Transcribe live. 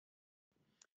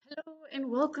Hello and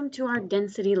welcome to our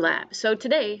density lab. So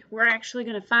today we're actually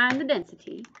going to find the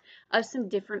density of some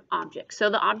different objects. So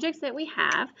the objects that we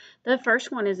have, the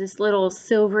first one is this little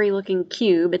silvery looking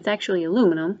cube. It's actually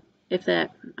aluminum,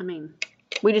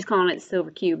 we just call it a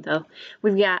silver cube though.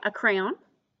 We've got a crayon.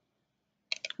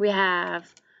 We have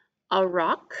a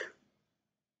rock.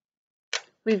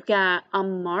 We've got a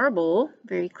marble,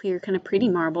 very clear, kind of pretty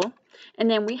marble.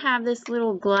 And then we have this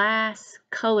little glass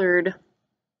colored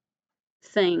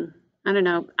thing. I don't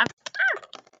know.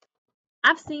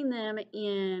 I've seen them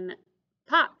in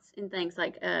pots and things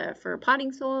like for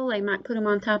potting soil. They might put them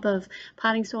on top of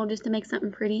potting soil just to make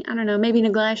something pretty. I don't know, maybe in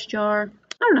a glass jar.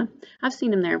 I don't know. I've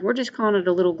seen them there. We're just calling it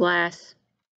a little glass,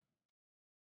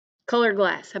 colored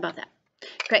glass. How about that?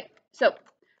 Okay, so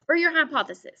for your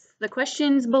hypothesis, the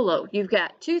questions below, you've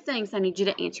got two things I need you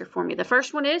to answer for me. The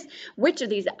first one is, which of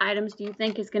these items do you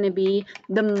think is going to be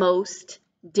the most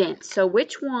dense? So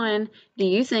which one do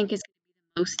you think is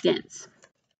the most dense?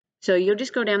 So you'll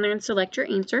just go down there and select your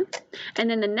answer. And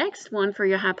then the next one for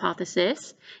your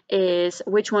hypothesis is,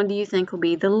 which one do you think will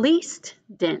be the least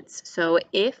dense? So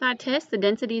if I test the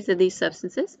densities of these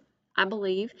substances, I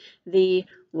believe the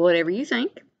whatever you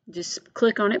think, just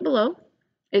click on it below,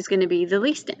 is going to be the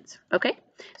least dense. Okay,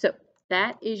 so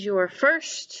that is your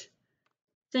first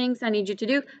things I need you to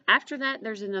do. After that,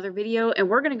 there's another video, and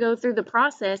we're going to go through the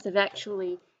process of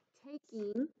actually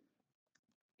taking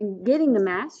and getting the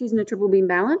mass using a triple beam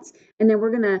balance, and then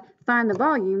we're going to find the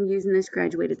volume using this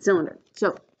graduated cylinder.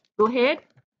 So go ahead,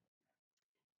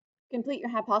 complete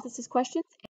your hypothesis questions.